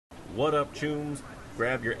What up, chooms?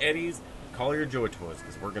 Grab your eddies, call your joy toys,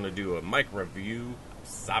 because we're going to do a micro review of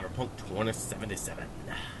CyberPunk 2077.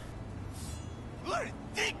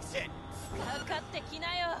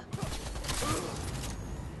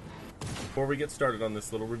 Before we get started on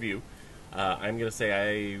this little review, I'm going to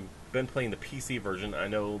say I've been playing the PC version. I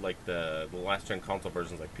know like the last-gen console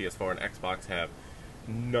versions like PS4 and Xbox have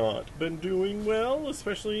not been doing well,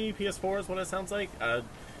 especially PS4 is what it sounds like.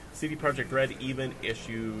 CD Projekt Red even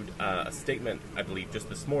issued a statement, I believe, just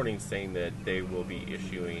this morning saying that they will be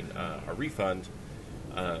issuing a refund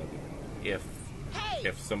if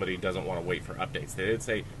somebody doesn't want to wait for updates. They did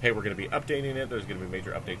say, hey, we're going to be updating it. There's going to be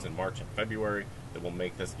major updates in March and February that will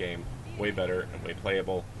make this game way better and way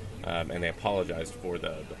playable. And they apologized for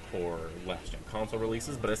the poor last-gen console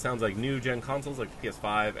releases. But it sounds like new-gen consoles like the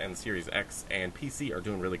PS5 and the Series X and PC are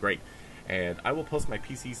doing really great. And I will post my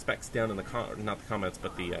PC specs down in the not the comments,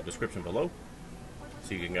 but the description below,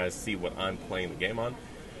 so you can guys see what I'm playing the game on.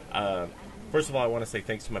 First of all, I want to say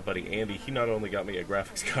thanks to my buddy Andy. He not only got me a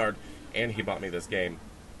graphics card, and he bought me this game.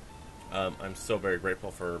 I'm so very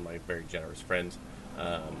grateful for my very generous friend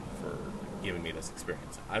for giving me this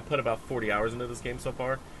experience. I put about 40 hours into this game so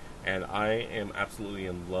far, and I am absolutely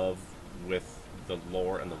in love with the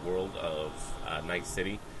lore and the world of Night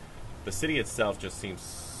City. The city itself just seems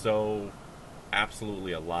so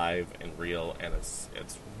absolutely alive and real, and it's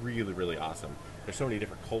really, really awesome. There's so many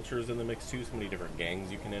different cultures in the mix too, so many different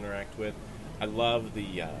gangs you can interact with. I love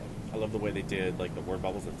the way they did like the word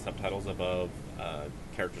bubbles and subtitles above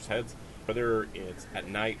characters' heads, whether it's at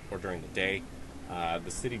night or during the day. The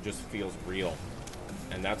city just feels real,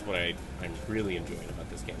 and that's what I'm really enjoying about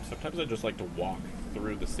this game. Sometimes I just like to walk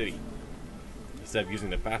through the city instead of using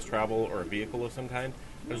the fast travel or a vehicle of some kind.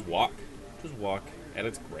 I just walk, and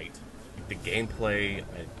it's great. The gameplay,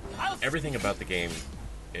 everything about the game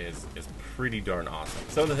is pretty darn awesome.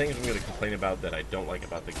 Some of the things I'm going to complain about that I don't like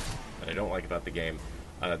about the game,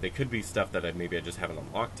 they could be stuff that maybe I just haven't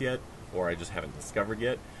unlocked yet, or I just haven't discovered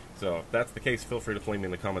yet. So if that's the case, feel free to flame me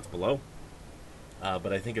in the comments below.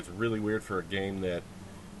 But I think it's really weird for a game that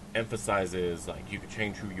emphasizes like you can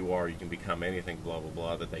change who you are, you can become anything, blah blah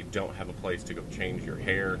blah, that they don't have a place to go change your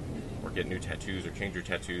hair or get new tattoos or change your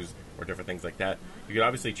tattoos or different things like that. You could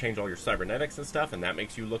obviously change all your cybernetics and stuff, and that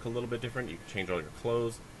makes you look a little bit different. You can change all your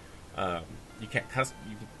clothes. You can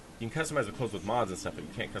customize the clothes with mods and stuff, but you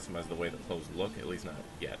can't customize the way the clothes look, at least not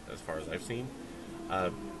yet, as far as I've seen.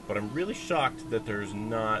 But I'm really shocked that there's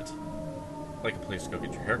not like a place to go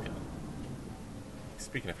get your haircut.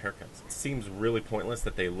 Speaking of haircuts, it seems really pointless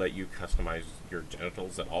that they let you customize your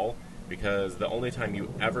genitals at all, because the only time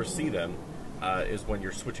you ever see them is when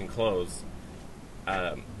you're switching clothes,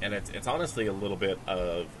 and it's honestly a little bit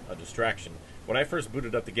of a distraction. When I first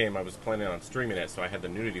booted up the game, I was planning on streaming it, so I had the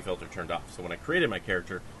nudity filter turned off. So when I created my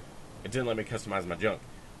character, it didn't let me customize my junk.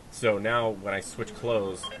 So now when I switch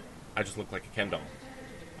clothes, I just look like a Ken doll.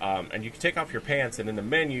 And you can take off your pants, and in the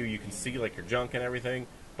menu you can see like your junk and everything.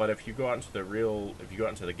 But if you go out into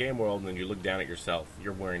the game world and then you look down at yourself,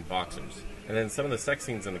 you're wearing boxers. And then some of the sex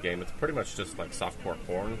scenes in the game, it's pretty much just like softcore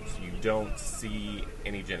porn, so you don't see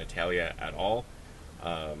any genitalia at all.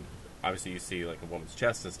 Obviously you see like a woman's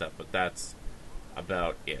chest and stuff, but that's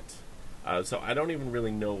about it. So I don't even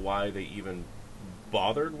really know why they even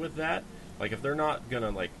bothered with that. Like if they're not gonna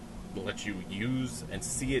like let you use and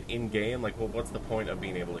see it in game, like well, what's the point of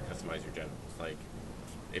being able to customize your genitals? Like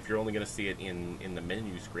if you're only going to see it in the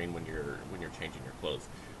menu screen when you're changing your clothes.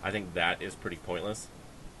 I think that is pretty pointless,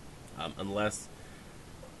 unless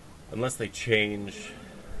they change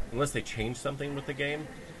something with the game.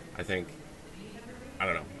 I don't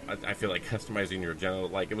know. I feel like customizing your genital,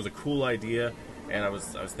 like it was a cool idea, and I was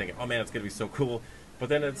thinking, oh man, it's going to be so cool. But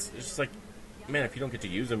then it's just like, man, if you don't get to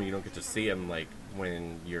use them, you don't get to see them, like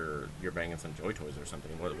when you're banging some joy toys or something.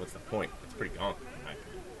 What's the point? It's pretty gone.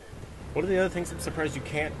 One of the other things I'm surprised you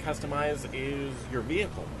can't customize is your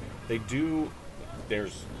vehicle. They do.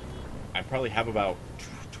 I probably have about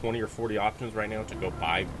 20 or 40 options right now to go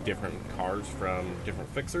buy different cars from different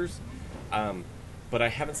fixers. But I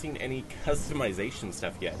haven't seen any customization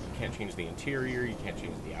stuff yet. You can't change the interior, you can't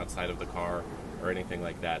change the outside of the car or anything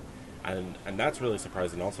like that. And that's really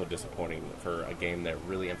surprising and also disappointing for a game that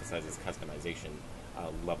really emphasizes customization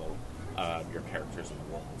level of your characters in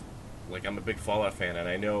the world. Like, I'm a big Fallout fan, and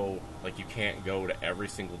I know, like, you can't go to every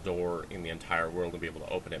single door in the entire world and be able to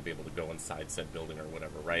open it and be able to go inside said building or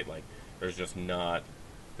whatever, right? Like, you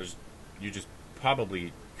just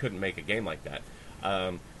probably couldn't make a game like that.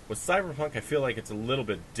 With Cyberpunk, I feel like it's a little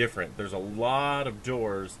bit different. There's a lot of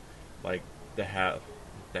doors, like, that have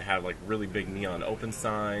that have like really big neon open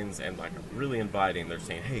signs and like really inviting. They're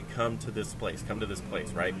saying, "Hey, come to this place,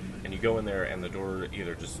 right?" And you go in there, and the door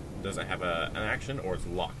either just doesn't have an action or it's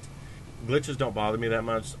locked. Glitches don't bother me that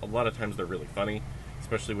much. A lot of times they're really funny,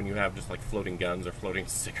 especially when you have just like floating guns or floating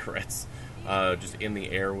cigarettes just in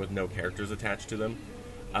the air with no characters attached to them.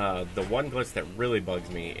 The one glitch that really bugs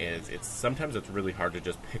me is sometimes it's really hard to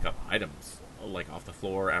just pick up items like off the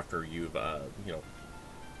floor after you've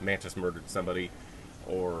mantis murdered somebody,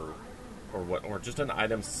 or just an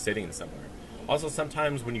item sitting somewhere. Also,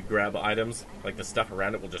 sometimes when you grab items, like the stuff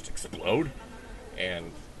around it will just explode,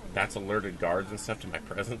 and that's alerted guards and stuff to my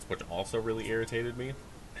presence, which also really irritated me.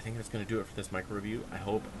 I think that's going to do it for this micro review. I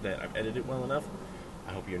hope that I've edited it well enough.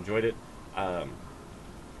 I hope you enjoyed it.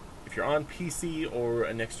 If you're on PC or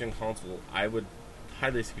a next-gen console, I would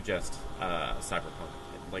highly suggest CyberPunk.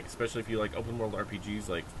 Like, especially if you like open world RPGs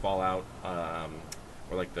like Fallout,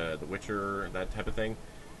 or like the Witcher, that type of thing.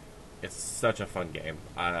 It's such a fun game.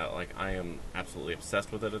 I am absolutely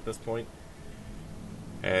obsessed with it at this point,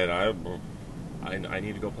 and I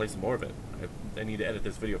need to go play some more of it. I need to edit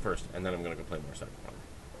this video first, and then I'm going to go play more CyberPunk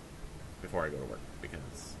before I go to work,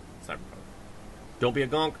 because CyberPunk. Don't be a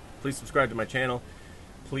gonk. Please subscribe to my channel.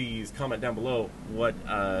 Please comment down below what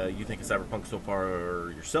you think of CyberPunk so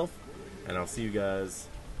far yourself, and I'll see you guys.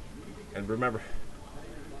 And remember,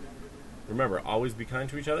 always be kind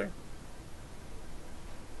to each other.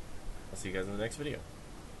 I'll see you guys in the next video.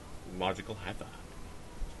 Logical high five.